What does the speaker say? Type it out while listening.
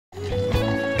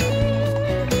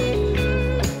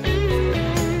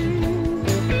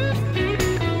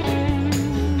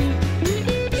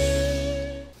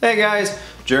Hey guys,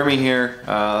 Jeremy here,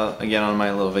 again on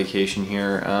my little vacation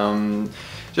here.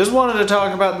 Just wanted to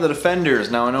talk about the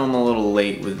Defenders. Now I know I'm a little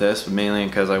late with this, but mainly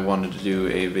because I wanted to do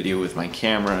a video with my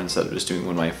camera instead of just doing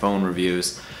one of my phone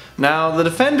reviews. Now the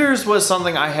Defenders was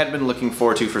something I had been looking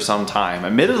forward to for some time.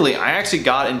 Admittedly, I actually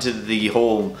got into the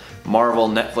whole Marvel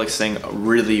Netflix thing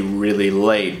really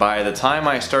late. By the time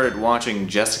I started watching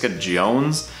Jessica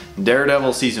Jones,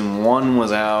 Daredevil Season 1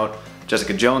 was out.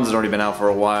 Jessica Jones had already been out for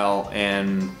a while,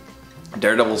 and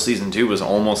Daredevil Season 2 was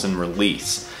almost in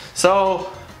release. So,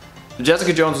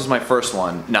 Jessica Jones was my first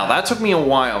one. Now that took me a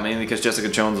while, mainly because Jessica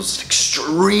Jones was an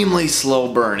extremely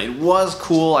slow burn. It was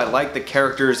cool, I liked the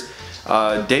characters.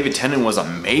 David Tennant was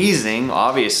amazing,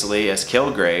 obviously, as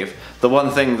Kilgrave. The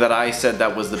one thing that I said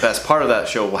that was the best part of that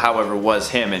show, however,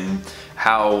 was him, and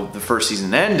how the first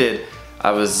season ended.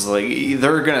 I was like,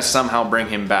 they're gonna somehow bring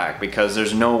him back, because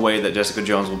there's no way that Jessica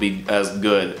Jones will be as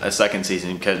good a second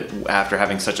season after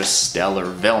having such a stellar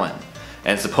villain.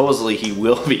 And supposedly he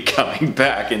will be coming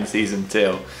back in Season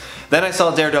 2. Then I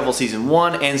saw Daredevil Season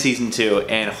 1 and Season 2,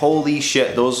 and holy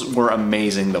shit, those were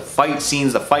amazing. The fight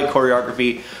scenes, the fight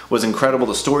choreography was incredible,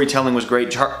 the storytelling was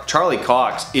great. Charlie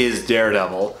Cox is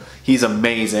Daredevil. He's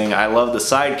amazing. I love the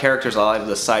side characters, I love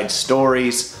the side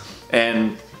stories,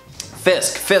 and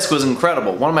Fisk was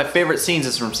incredible. One of my favorite scenes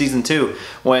is from Season 2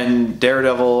 when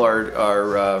Daredevil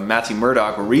or Matthew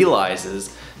Murdock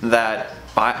realizes that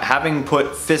by having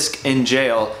put Fisk in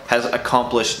jail has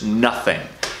accomplished nothing.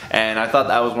 And I thought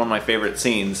that was one of my favorite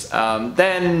scenes.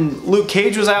 Then Luke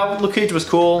Cage was out. Luke Cage was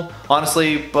cool.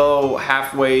 Honestly,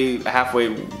 halfway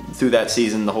through that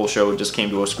season, the whole show just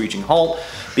came to a screeching halt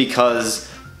because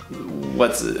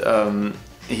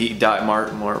he died,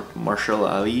 Marshall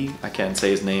Ali, I can't say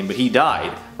his name, but he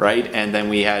died, right? And then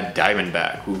we had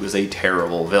Diamondback, who was a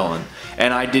terrible villain.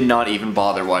 And I did not even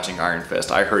bother watching Iron Fist.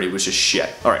 I heard it was just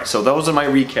shit. Alright, so those are my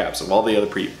recaps of all the other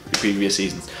previous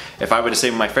seasons. If I were to say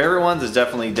my favorite ones, it's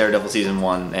definitely Daredevil Season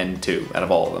 1 and 2, out of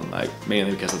all of them,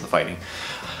 mainly because of the fighting.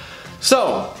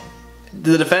 So,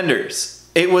 the Defenders.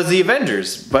 It was the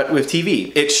Avengers, but with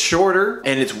TV. It's shorter,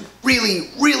 and it's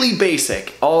really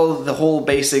basic. The whole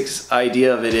basics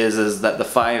idea of it is that the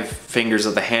 5 fingers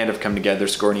of the hand have come together.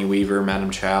 Sigourney Weaver,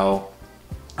 Madame Chow,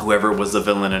 whoever was the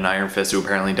villain in Iron Fist, who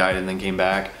apparently died and then came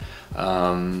back.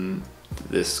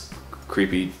 This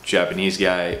creepy Japanese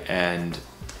guy, and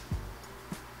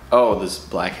this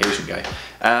black Asian guy.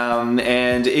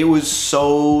 And it was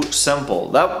so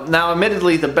simple. Now,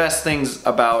 admittedly, the best things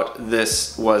about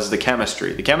this was the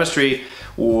chemistry. The chemistry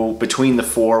between the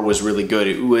 4 was really good.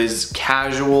 It was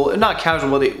casual, not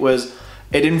casual, but it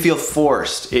didn't feel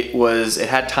forced. It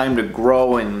had time to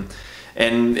grow, and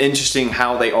interesting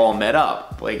how they all met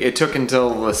up. Like, it took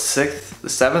until the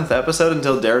 7th episode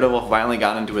until Daredevil finally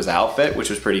got into his outfit, which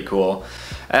was pretty cool.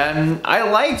 And I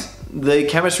liked the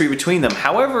chemistry between them.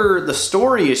 However, the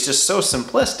story is just so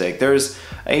simplistic. There's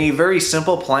a very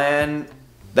simple plan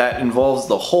that involves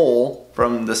the whole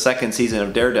from the 2nd season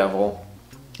of Daredevil.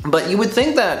 But you would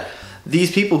think that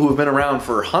these people who have been around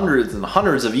for hundreds and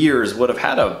hundreds of years would have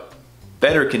had a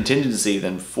better contingency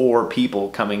than 4 people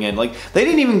coming in. Like, they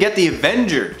didn't even get the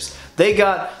Avengers. They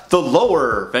got the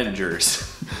lower Avengers.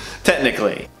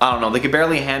 Technically. I don't know, they could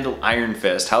barely handle Iron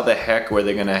Fist. How the heck were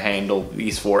they gonna handle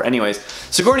these 4? Anyways,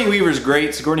 Sigourney Weaver's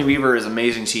great. Sigourney Weaver is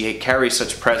amazing. She carries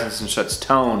such presence and such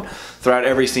tone throughout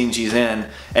every scene she's in.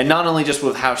 And not only just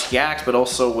with how she acts, but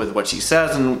also with what she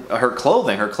says and her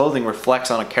clothing. Her clothing reflects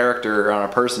on a character, on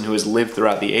a person who has lived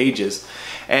throughout the ages.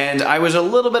 And I was a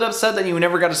little bit upset that you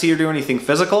never got to see her do anything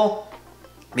physical,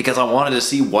 because I wanted to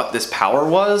see what this power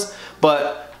was,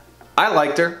 but I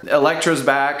liked her. Elektra's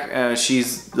back.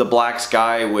 She's the Black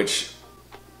Sky, which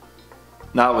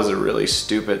that was a really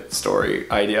stupid story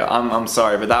idea. I'm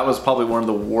sorry, but that was probably one of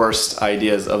the worst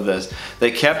ideas of this. They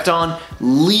kept on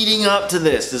leading up to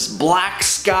this Black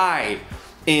Sky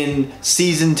in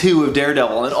Season 2 of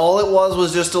Daredevil, and all it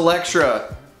was just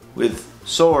Elektra with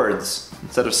swords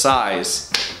instead of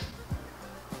sais.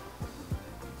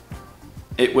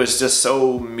 It was just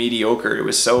so mediocre. It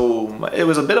was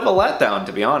a bit of a letdown,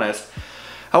 to be honest.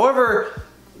 However,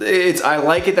 I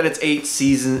like it that it's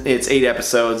 8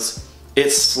 episodes.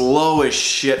 It's slow as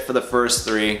shit for the first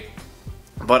 3.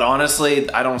 But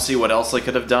honestly, I don't see what else they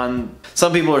could have done.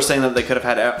 Some people are saying that they could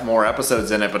have had more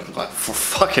episodes in it, but for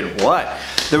fucking what?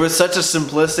 There was such a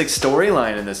simplistic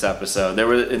storyline in this episode.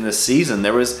 In this season,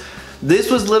 this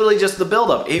was literally just the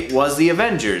build-up. It was the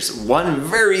Avengers. One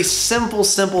very simple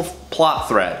plot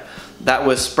thread that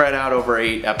was spread out over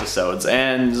 8 episodes.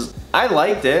 And I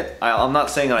liked it. I'm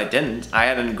not saying that I didn't. I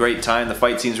had a great time. The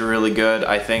fight scenes were really good.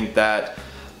 I think that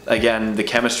Again, the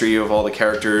chemistry of all the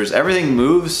characters, everything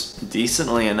moves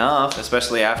decently enough,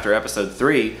 especially after episode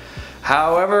 3.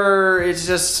 However, it's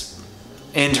just,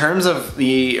 in terms of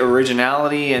the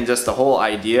originality and just the whole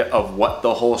idea of what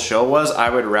the whole show was, I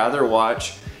would rather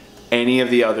watch any of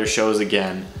the other shows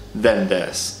again than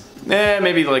this.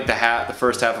 Maybe like the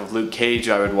first half of Luke Cage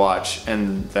I would watch,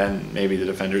 and then maybe The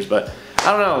Defenders, but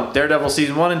I don't know. Daredevil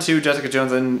season 1 and 2, Jessica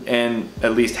Jones, and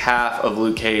at least half of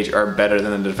Luke Cage are better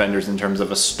than The Defenders in terms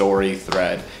of a story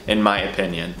thread, in my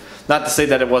opinion. Not to say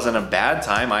that it wasn't a bad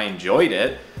time, I enjoyed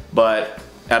it, but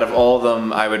out of all of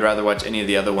them, I would rather watch any of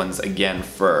the other ones again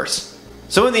first.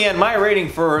 So in the end, my rating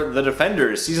for The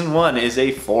Defenders season 1 is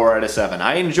a 4 out of 7.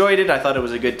 I enjoyed it, I thought it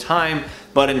was a good time,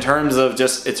 but in terms of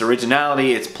just its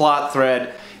originality, its plot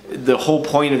thread, the whole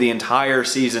point of the entire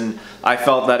season, I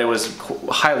felt that it was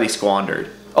highly squandered.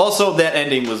 Also, that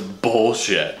ending was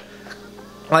bullshit.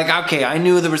 Like, okay, I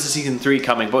knew there was a season 3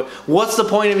 coming, but what's the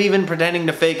point of even pretending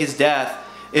to fake his death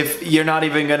if you're not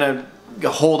even gonna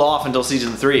hold off until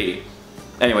season 3?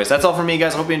 Anyways, that's all from me,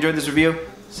 guys. I hope you enjoyed this review.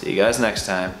 See you guys next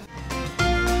time.